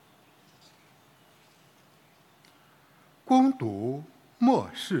恭读默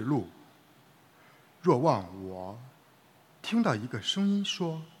示录。若望我听到一个声音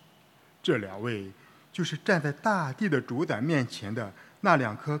说，这两位就是站在大地的主宰面前的那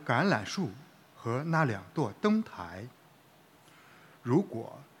两棵橄榄树和那两座灯台。如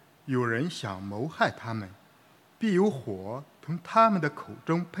果有人想谋害他们，必有火从他们的口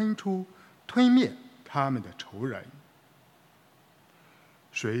中喷出，吞灭他们的仇人。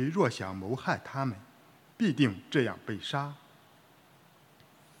谁若想谋害他们，必定这样被杀。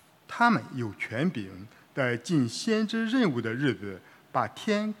他们有权柄在尽先知任务的日子把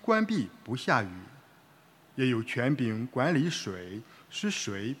天关闭不下雨，也有权柄管理水，使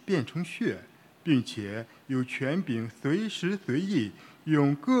水变成血，并且有权柄随时随意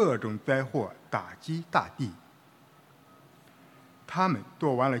用各种灾祸打击大地。他们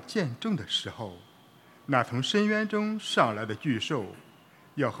做完了见证的时候，那从深渊中上来的巨兽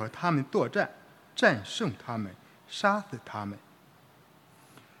要和他们作战，战胜他们，杀死他们。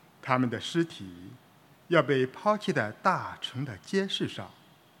他们的尸体要被抛弃在大城的街市上。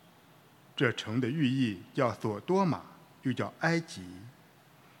这城的寓意叫索多玛，又叫埃及，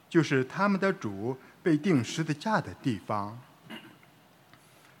就是他们的主被钉十字架的地方。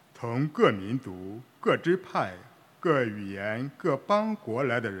从各民族、各支派、各语言、各邦国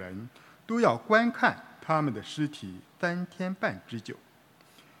来的人，都要观看他们的尸体3天半之久，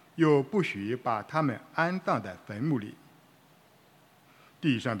又不许把他们安葬在坟墓里。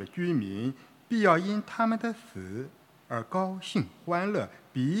地上的居民必要因他们的死而高兴欢乐，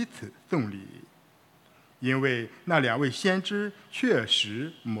彼此送礼，因为那两位先知确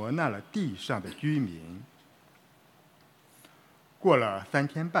实磨难了地上的居民。过了3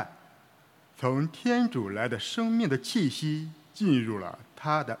天半，从天主来的生命的气息进入了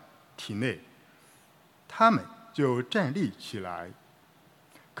他的体内，他们就站立起来，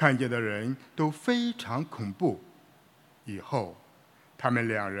看见的人都非常恐怖。以后他们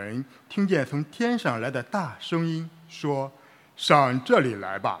两人听见从天上来的大声音说，上这里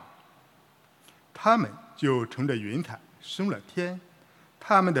来吧。他们就乘着云彩升了天，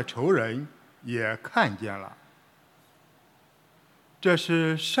他们的仇人也看见了。这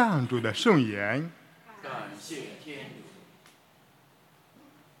是上主的圣言。感谢天主。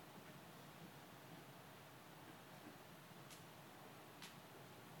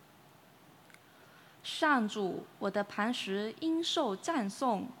上主，我的磐石应受赞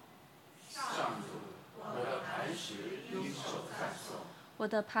颂。上主，我的磐石应受赞颂。我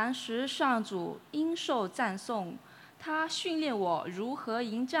的磐石上主应受赞颂，他训练我如何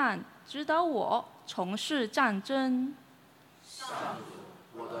迎战，指导我从事战争。上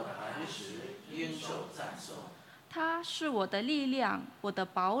主，我的磐石应受赞颂。他是我的力量，我的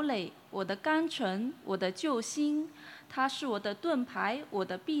堡垒，我的甘城，我的救星。他是我的盾牌，我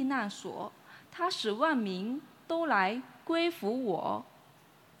的避难所。他使万民都来归服我。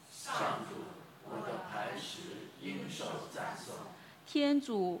上主，我的磐石应受赞颂。天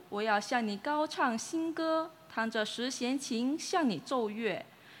主，我要向你高唱新歌，弹着十弦琴向你奏乐。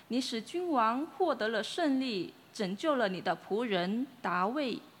你使君王获得了胜利，拯救了你的仆人达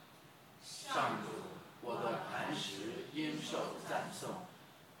味。上主，我的磐石应受赞颂。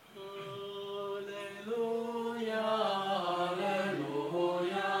哈利路亚，哈利路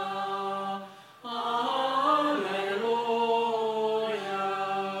亚，哈利路亚，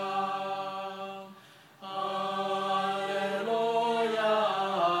哈利路亚，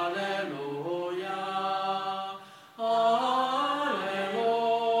哈利路亚，哈利路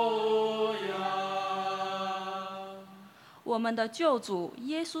亚。我们的救主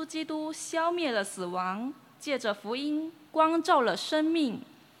耶稣基督消灭了死亡，借着福音光照了生命。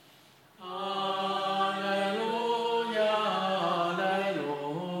哈利路亚，哈利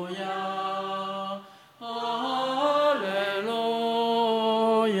路亚，哈利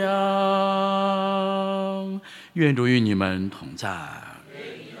路亚。愿主与你们同在。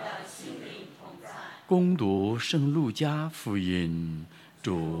恭读圣路加福音，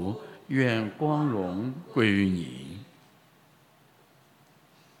主，愿光荣归于你。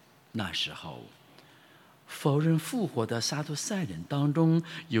那时候，否认复活的撒杜塞人当中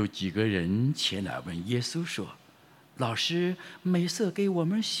有几个人前来问耶稣说，老师，美色给我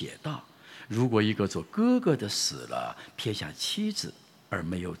们写道，如果一个做哥哥的死了，撇下妻子而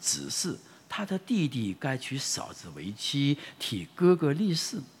没有子嗣，他的弟弟该娶嫂子为妻，替哥哥立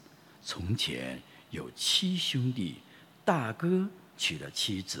嗣。从前有7兄弟，大哥娶了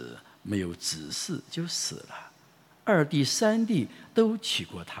妻子，没有子嗣就死了，二弟三弟都娶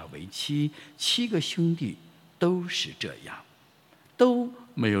过她为妻，7个兄弟都是这样，都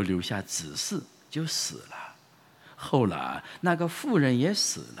没有留下子嗣就死了。后来那个妇人也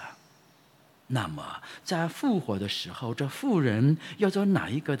死了。那么在复活的时候，这妇人要做哪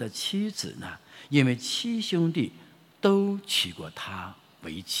一个的妻子呢？因为7兄弟都娶过她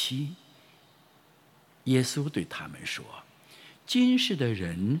为妻。耶稣对他们说：今世的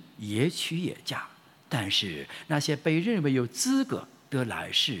人也娶也嫁，但是那些被认为有资格得来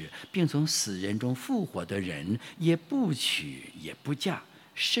世并从死人中复活的人，也不娶也不嫁，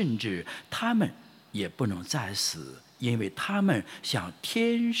甚至他们也不能再死，因为他们像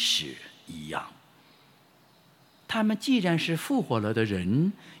天使一样。他们既然是复活了的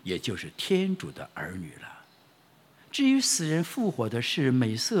人，也就是天主的儿女了。至于死人复活的事，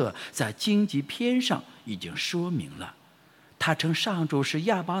美色在荆棘篇上已经说明了。他称上主是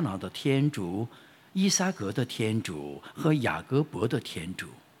亚巴郎的天主、伊撒格的天主和雅各伯的天主。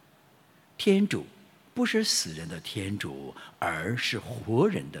天主不是死人的天主，而是活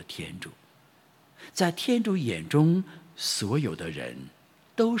人的天主。在天主眼中，所有的人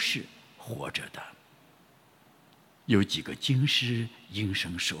都是活着的。有几个经师应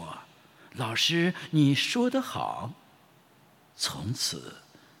声说：老师，你说得好。从此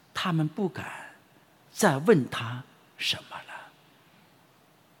他们不敢再问他什么了。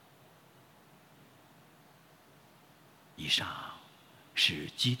以上是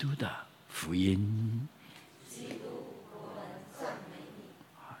基督的福音。基督，我们赞美你。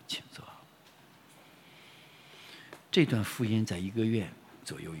好，请坐。这段福音在1个月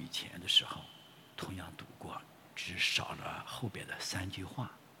左右以前的时候同样读过，只少了后边的3句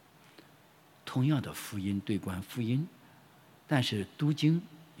话。同样的福音对观福音，但是读经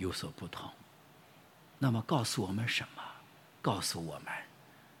有所不同。那么告诉我们什么？告诉我们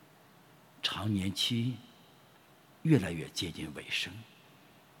常年期越来越接近尾声。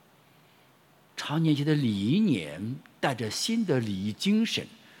常年期的礼仪年带着新的礼仪精神、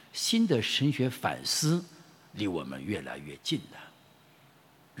新的神学反思，离我们越来越近了。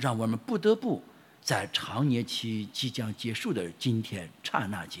让我们不得不在常年期即将结束的今天刹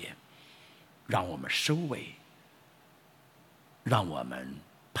那间，让我们收尾，让我们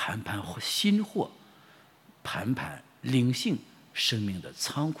盘盘新货，盘盘灵性生命的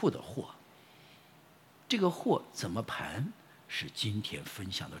仓库的货。这个货怎么盘，是今天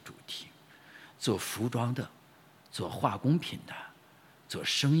分享的主题。做服装的，做化工品的，做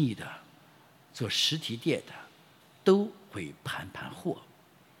生意的，做实体店的，都会盘盘货，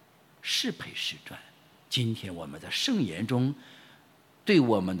是赔是赚。今天我们在圣言中，对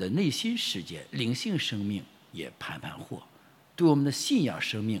我们的内心世界、灵性生命也盘盘货，对我们的信仰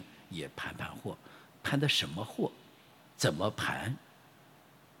生命也盘盘货。盘的什么货？怎么盘？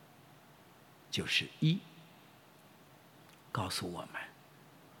就是告诉我们，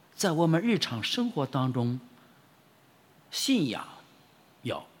在我们日常生活当中，信仰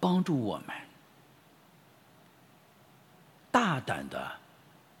要帮助我们大胆的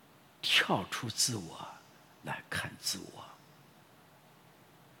跳出自我来看自我，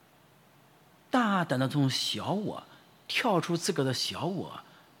大胆的从小我跳出自个的小我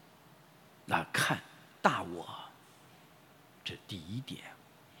来看大我。这第一点。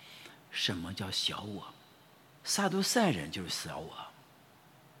什么叫小我？撒都塞人就是小我，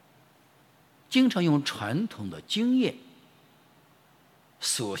经常用传统的经验、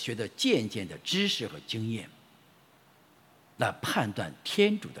所学的渐渐的知识和经验来判断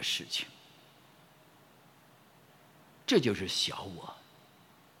天主的事情，这就是小我。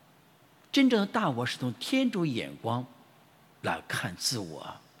真正的大我是从天主眼光来看自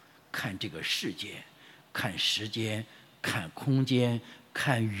我，看这个世界，看时间，看空间，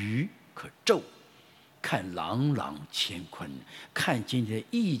看鱼可咒，看朗朗乾坤，看今天的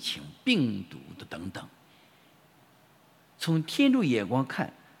疫情、病毒的等等。从天主眼光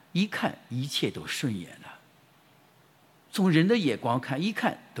看，一看一切都顺眼了；从人的眼光看，一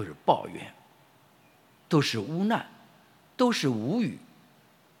看都是抱怨，都是无难，都是无语，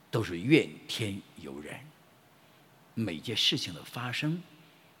都是怨天尤人。每件事情的发生，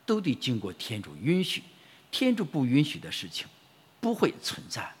都得经过天主允许，天主不允许的事情不会存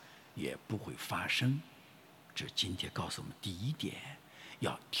在，也不会发生。这今天告诉我们第一点，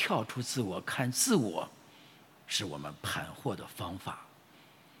要跳出自我看自我，是我们盘货的方法。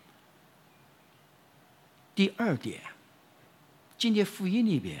第二点，今天福音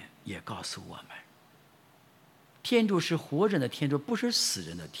里边也告诉我们，天主是活人的天主，不是死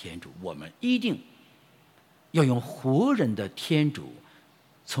人的天主。我们一定要用活人的天主，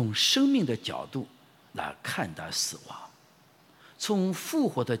从生命的角度来看待死亡，从复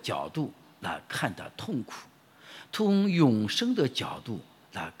活的角度来看待痛苦，从永生的角度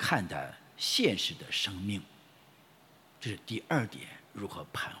来看待现实的生命。这是第二点，如何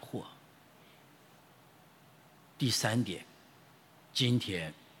盘货。第三点，今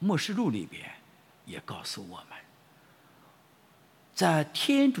天默示录里边也告诉我们，在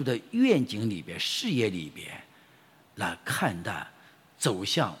天主的愿景里边、事业里边来看待走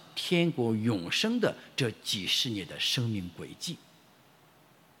向天国永生的这几十年的生命轨迹。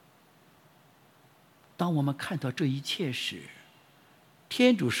当我们看到这一切时，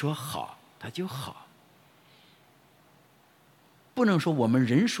天主说好，他就好。不能说我们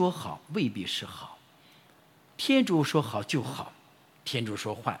人说好未必是好，天主说好就好，天主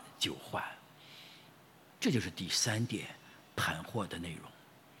说坏就坏。这就是第3点盘惑的内容。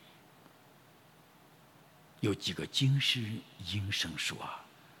有几个经师应声说：“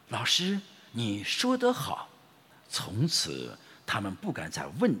老师，你说得好。”从此他们不敢再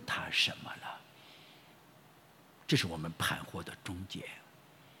问他什么了。这是我们盘惑的终结。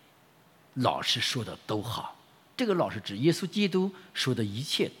老师说的都好，这个老师指耶稣基督说的一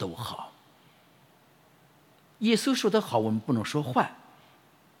切都好。耶稣说的好，我们不能说坏；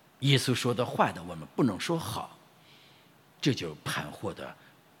耶稣说的坏的，我们不能说好。这就是盘惑的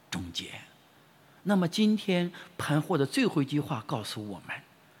终结。那么今天盘惑的最后一句话告诉我们，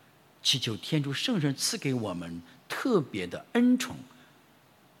祈求天主圣神赐给我们特别的恩宠，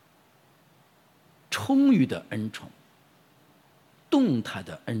充裕的恩宠，动态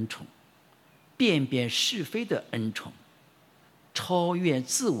的恩宠，辨别是非的恩宠，超越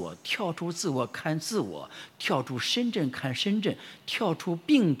自我，跳出自我看自我，跳出深圳看深圳，跳出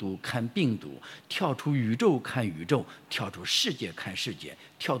病毒看病毒，跳出宇宙看宇宙，跳出世界看世界，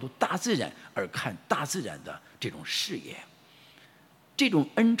跳出大自然而看大自然的这种视野。这种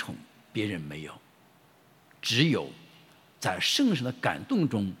恩宠别人没有，只有在圣神的感动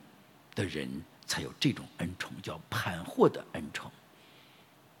中的人才有这种恩宠，叫盘惑的恩宠。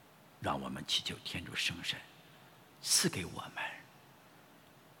让我们祈求天主圣神赐给我们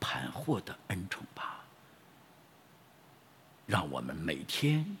盘惑的恩宠吧，让我们每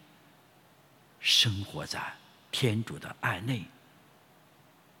天生活在天主的爱内。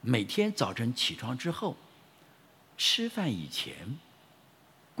每天早晨起床之后，吃饭以前，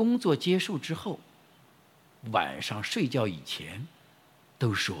工作结束之后，晚上睡觉以前，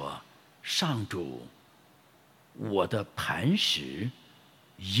都说：上主，我的磐石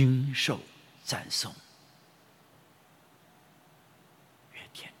应受赞颂。